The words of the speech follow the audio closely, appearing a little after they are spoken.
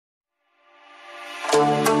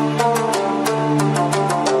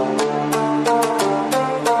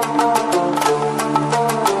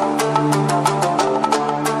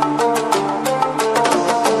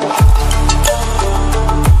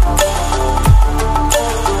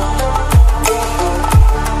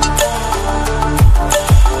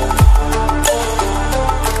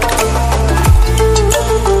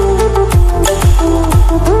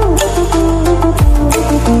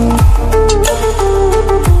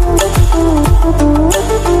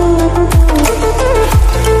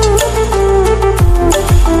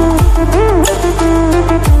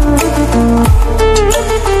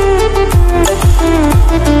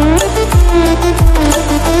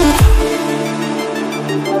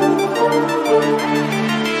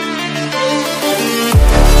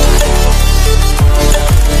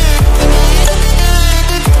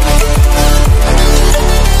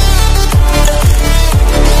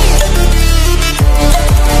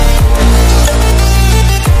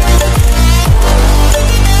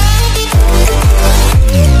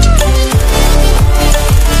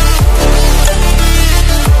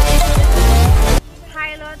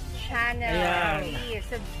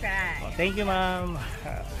Oh, thank you, ma'am.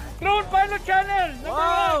 Drone Pilot Channel!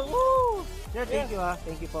 Wow! Woo! Sir, thank you ha.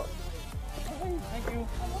 Thank you po. Thank you.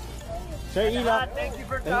 Sir Ila. Thank you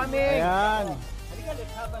for coming. Ayan.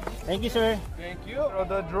 Thank you, sir. Thank you. So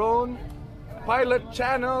the Drone Pilot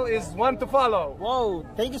Channel is one to follow. Wow!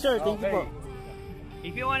 Thank you, sir. Thank you po.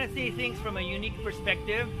 If you want to see things from a unique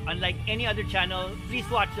perspective, unlike any other channel, please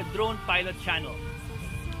watch the Drone Pilot Channel.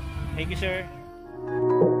 Thank you, sir.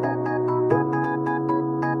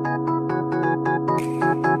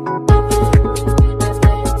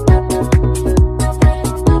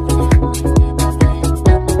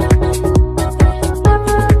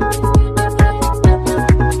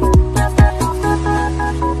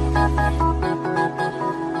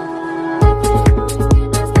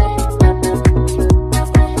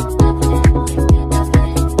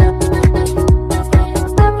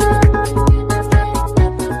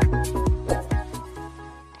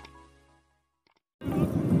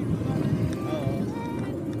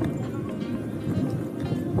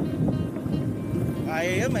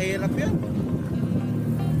 Kaya yan, mahirap yan.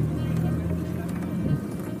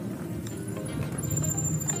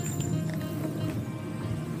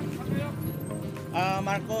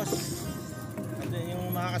 Marcos. Yung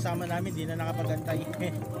mga kasama namin, di na nakapagantay.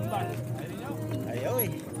 Ayaw eh.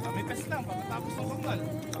 Kami test lang, pagkatapos ng panggal.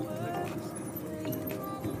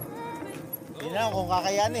 Hindi na kung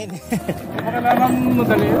kakayanin. Kailangan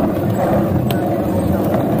madali yun.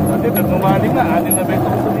 Kasi pag numaling na, anin na beto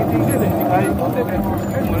kung tumitigil eh. Hindi kaya ito din eh.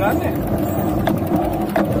 Eh, wala na eh.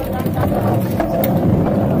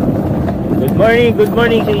 Good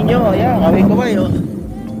morning sa inyo. Ayan, kaway-kaway oh.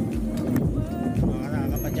 Mga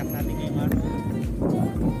nakakapadyak natin kay Marcos.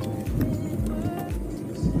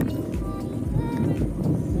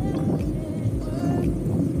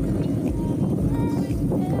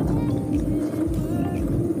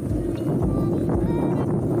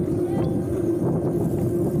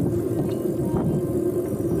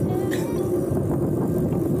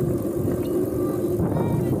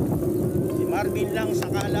 Si Marvin lang sa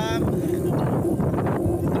kalam.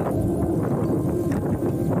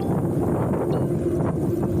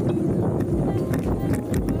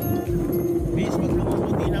 Bis, pag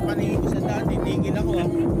lumuputi na paningin ko sa daan, titigil ako ah.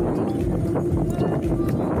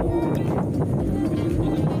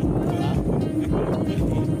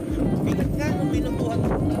 Bigat ka nung binubuhat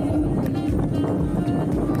mo.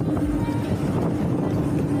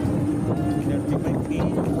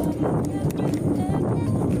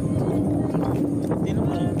 Tino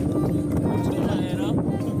mo. Gusto mo na eh, no?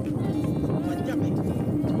 Madyak eh.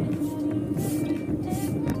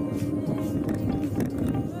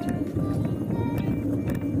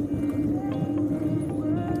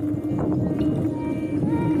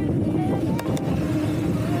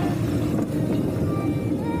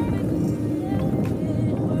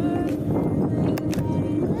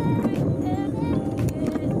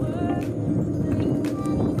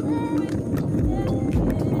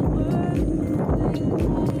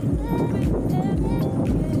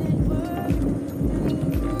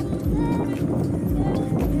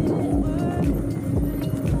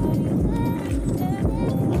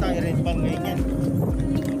 Tayo rin bang ganyan?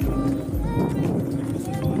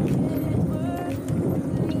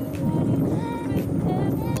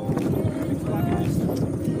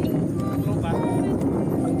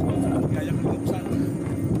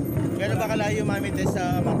 Gano'n ba kalayo Mami Tess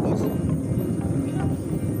sa Marcos?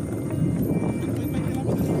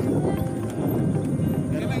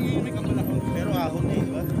 Pero ahon eh, di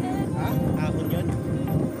ba? Ha? Ahon yun.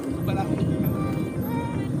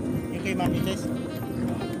 Yung kay Mami Tess?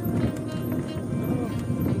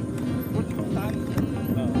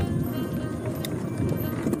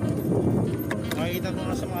 Makikita ko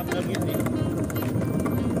nga sa mga vlog yun eh.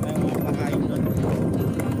 Ang mga kumakain doon.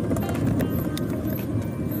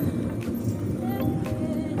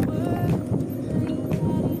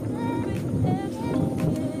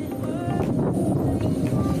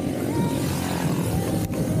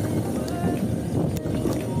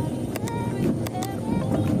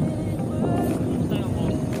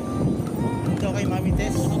 Ito kay Mami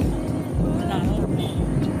Tess.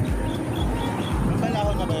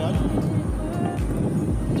 Malahon na ba yun?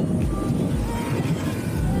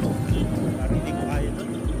 Parang hindi ko kaya doon.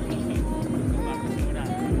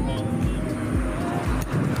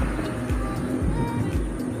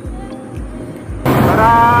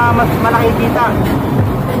 Para mas malaki kita.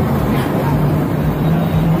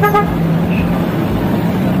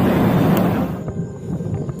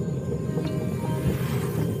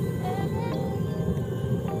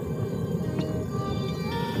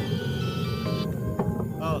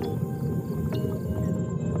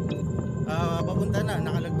 Papunta na,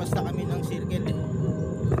 nakalagpas na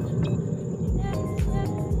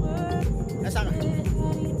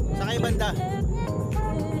maganda.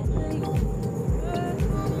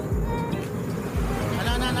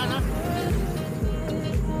 Ano.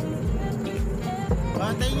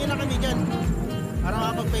 Bantayin nyo na kami dyan para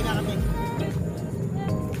makapagpahinga kami.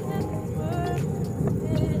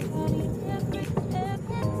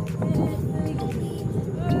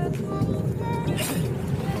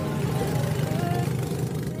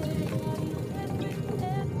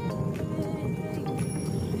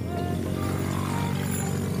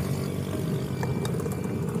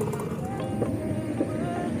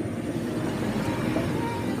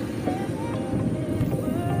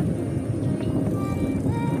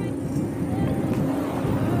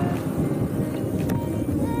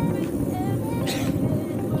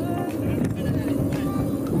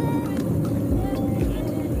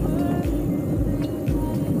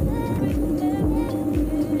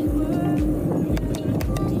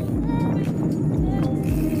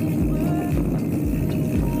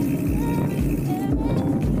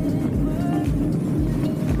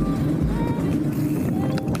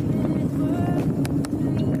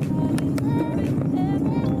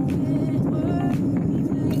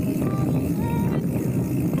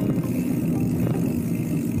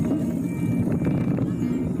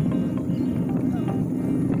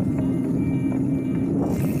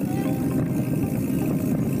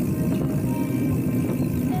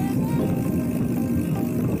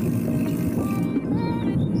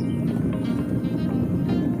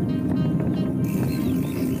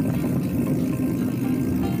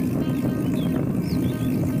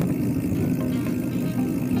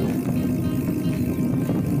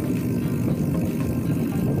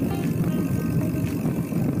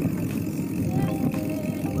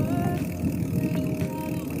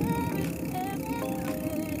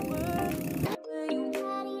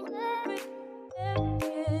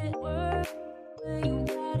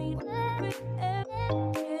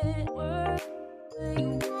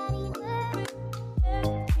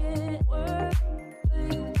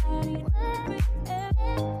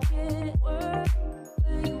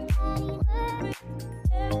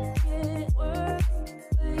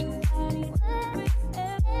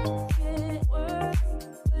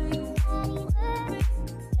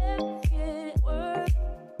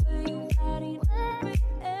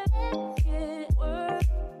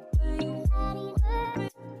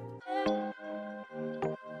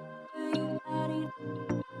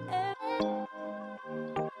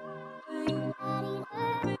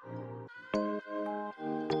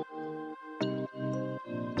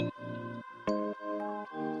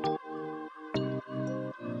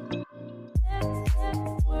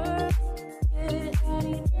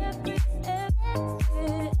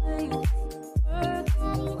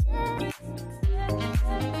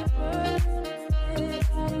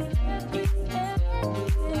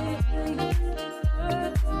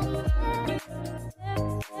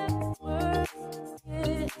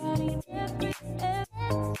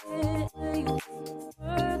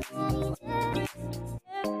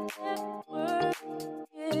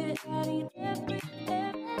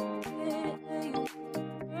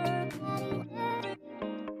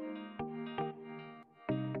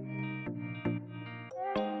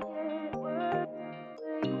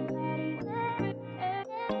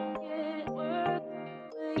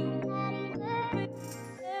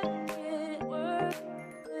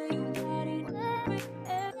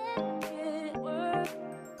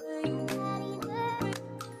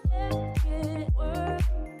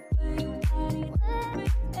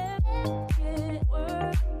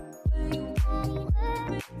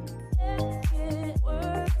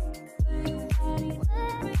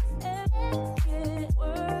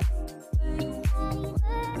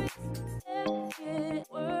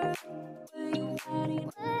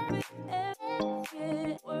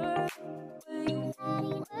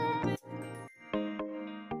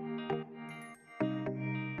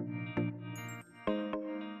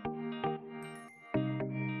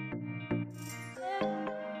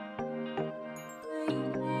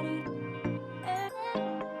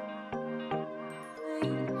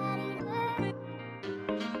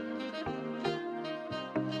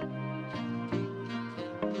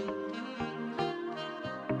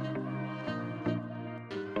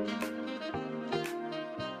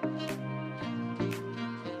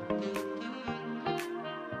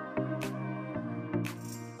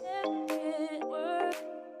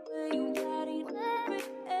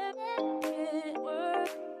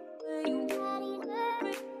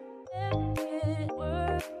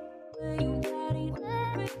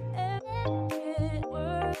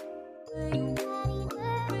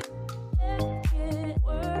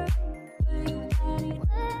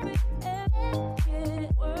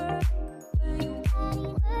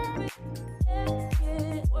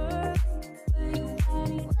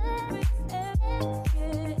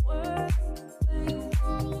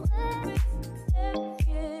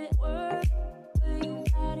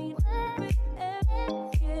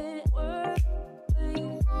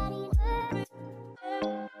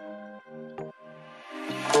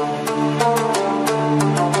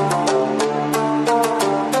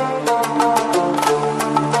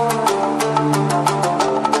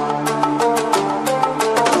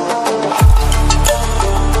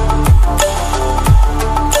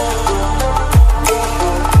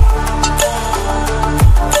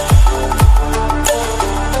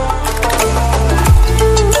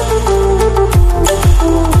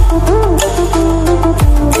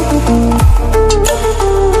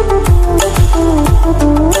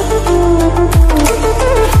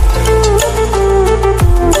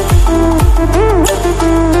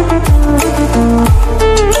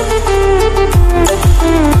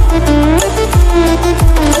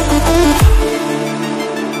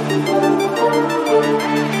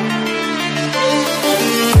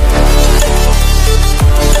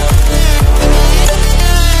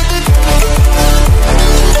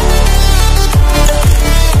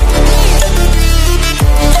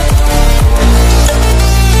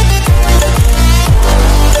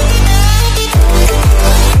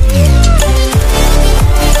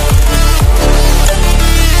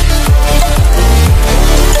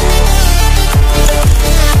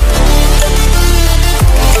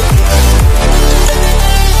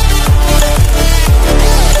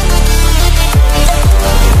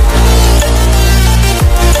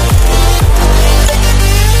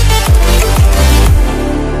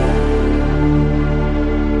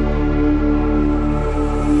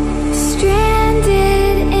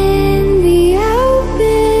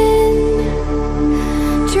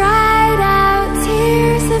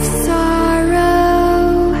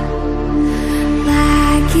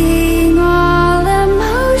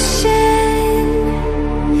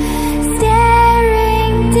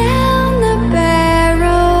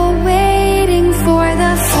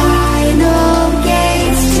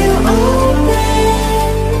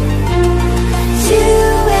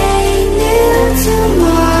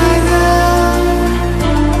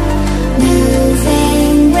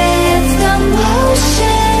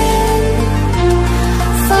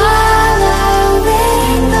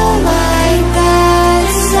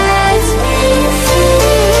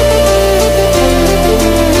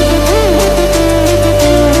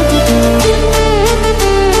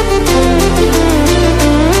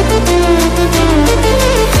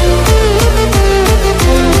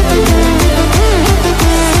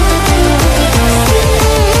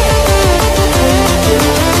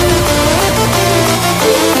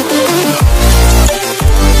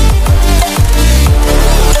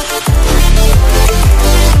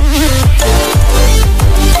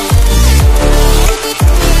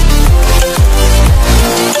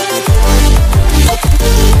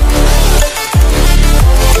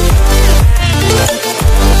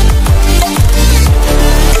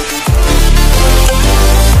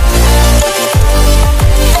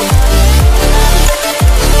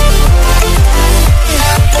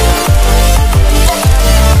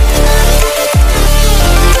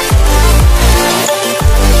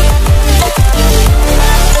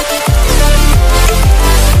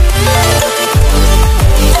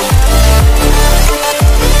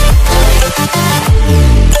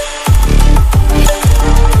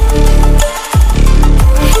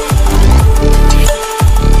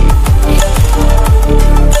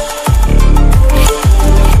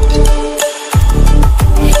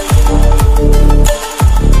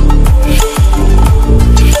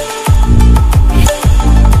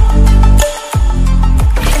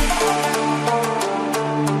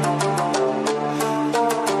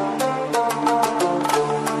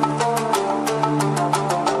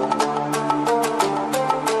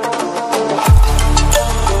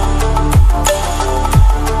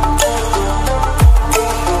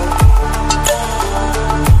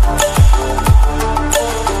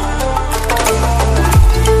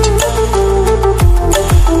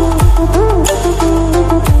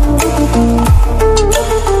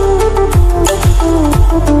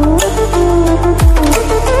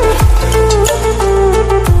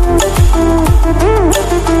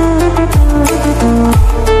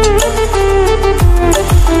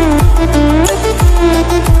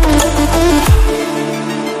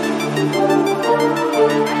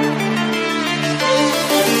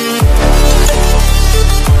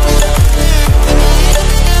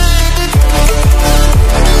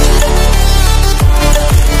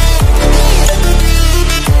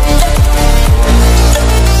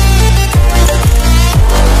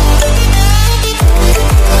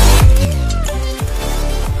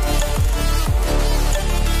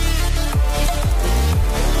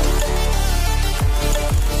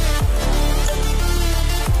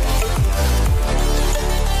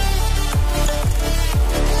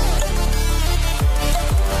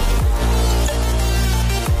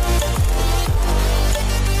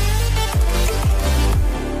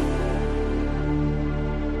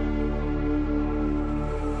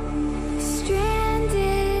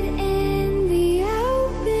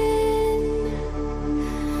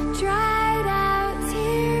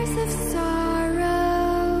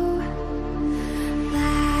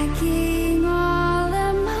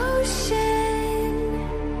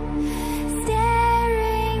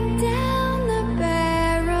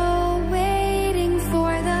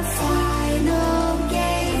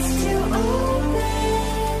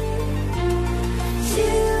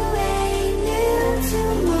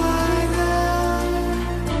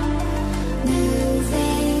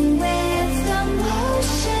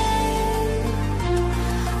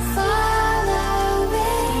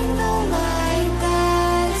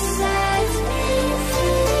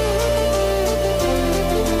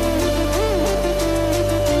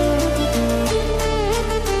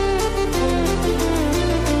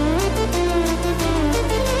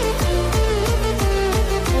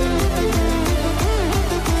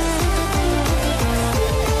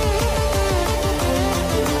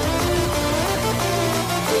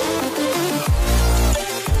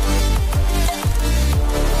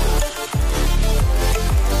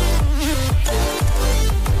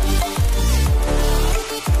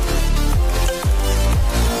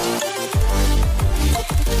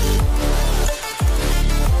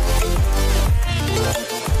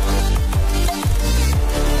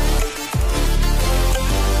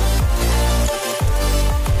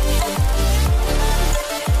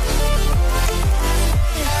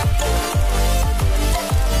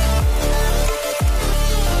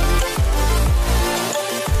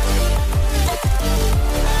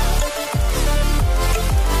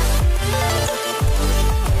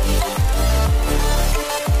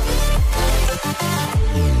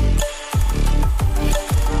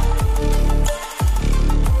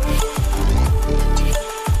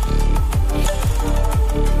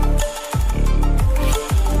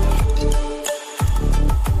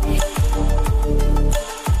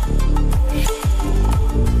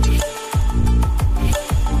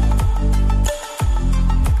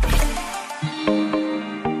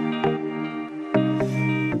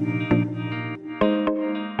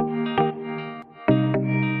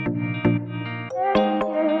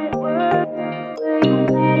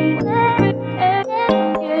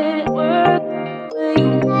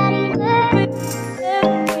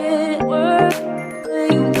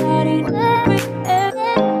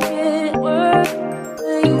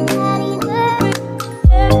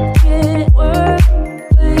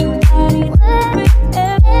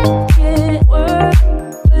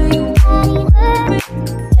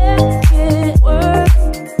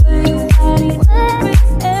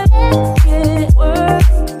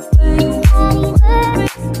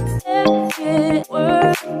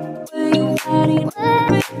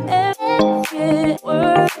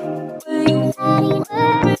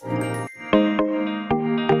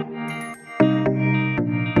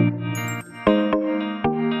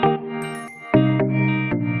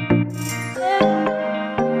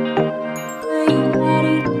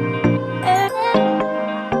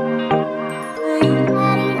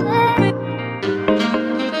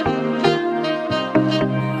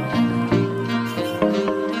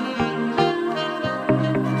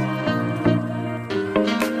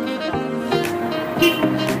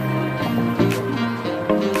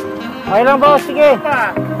 Okay lang boss, sige.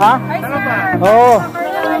 Ha? Oo.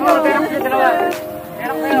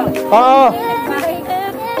 Oo.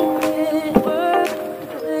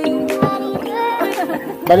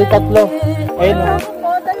 Bali tatlo. Ayun o.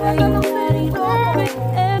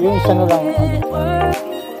 Yung isa na lang.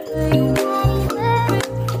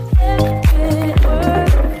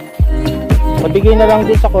 Mabigay na lang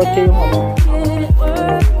din sa kotse yung ano.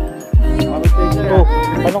 Oh,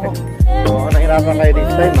 ano ko? Oo, nahirapan kayo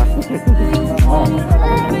this time ah.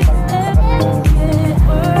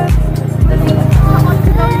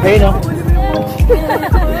 Ayun o.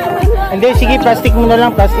 Hindi, sige, plastic mo na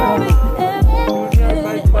lang, plastic mo.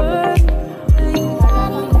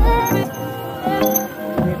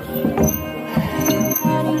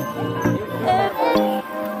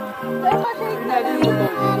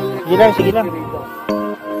 Sige lang, sige lang.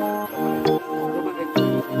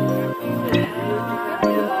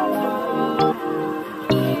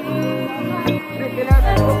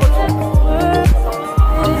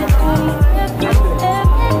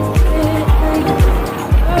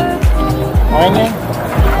 Okay na yun.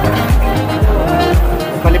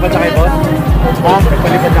 Palipad na kayo, boss? Ha?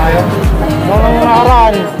 Palipad na kayo? Nung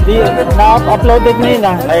nakaraan, na-uploaded na yun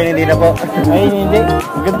ah. Ayun, hindi na po. Ayun, hindi.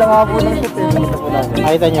 Ang ganda nga po ng shoot eh. Nakita po natin.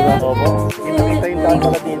 Nakita niyo ba? Opo. Kita-kita yung daan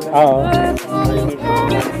pala dito. Oo.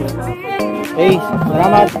 Hey,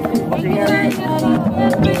 salamat.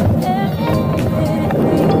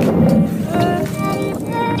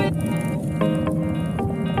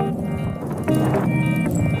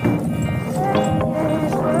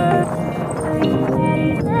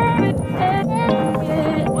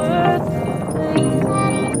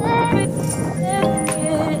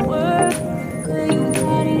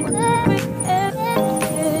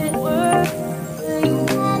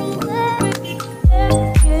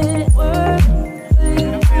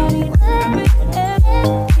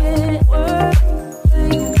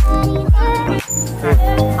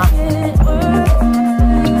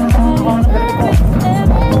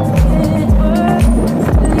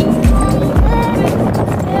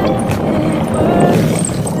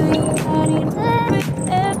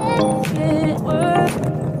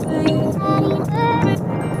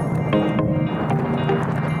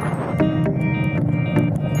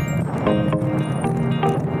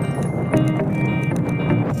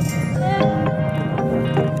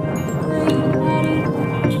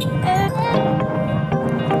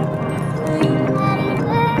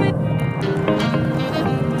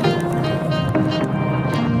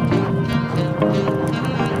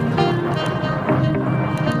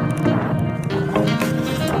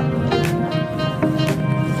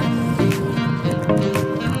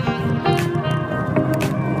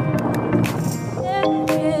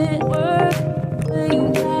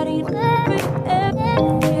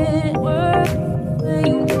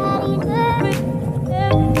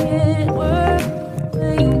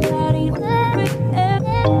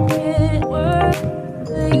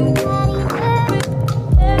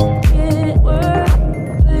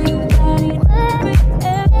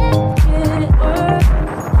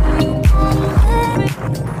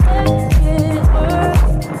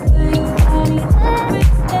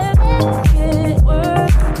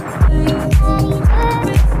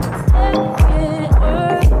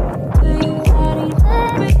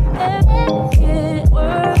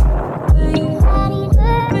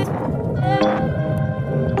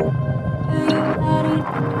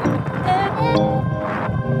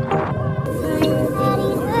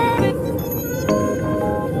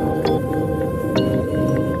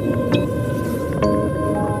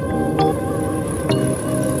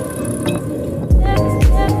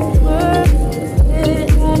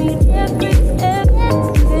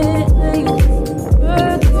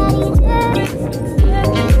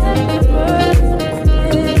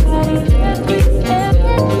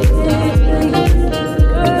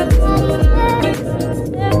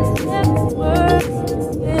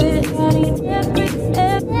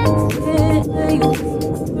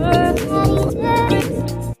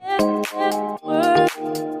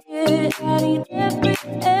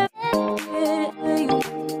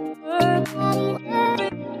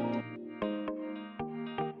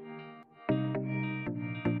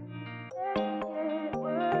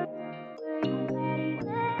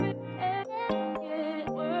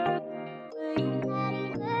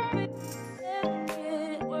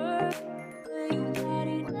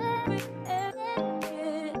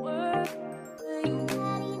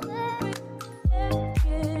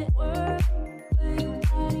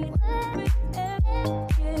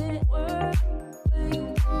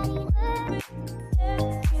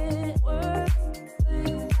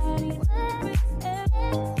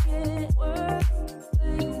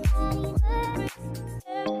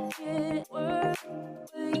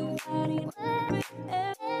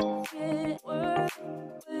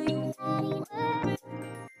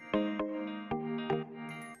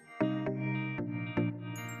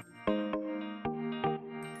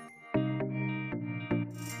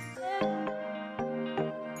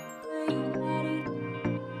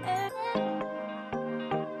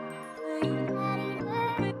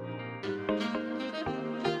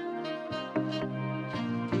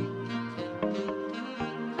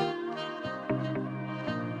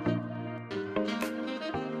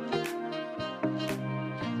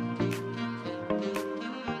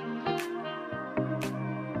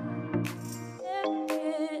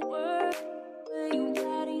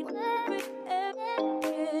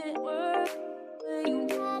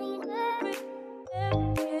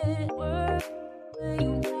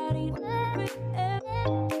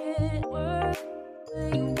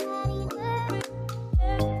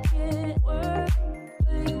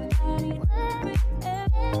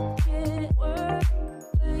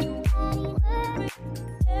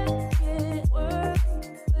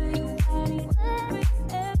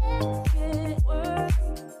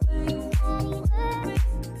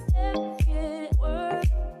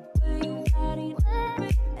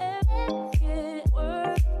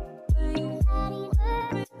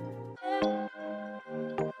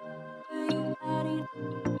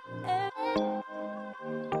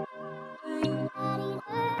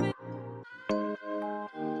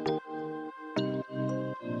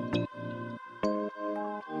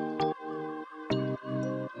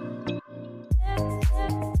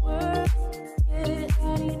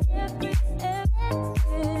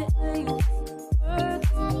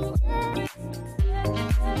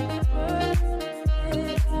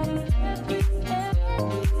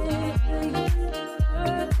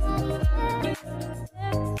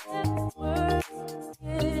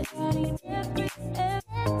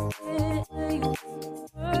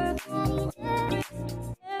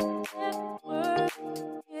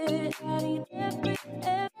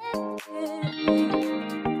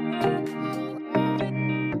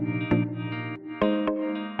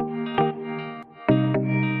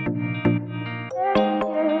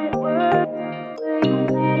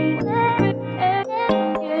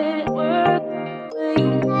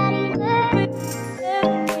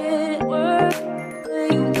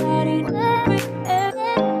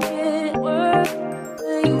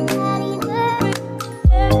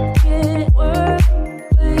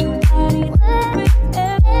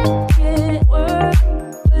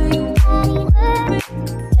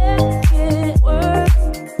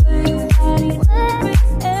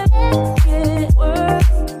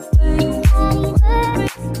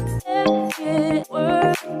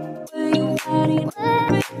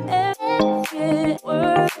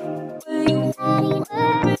 We're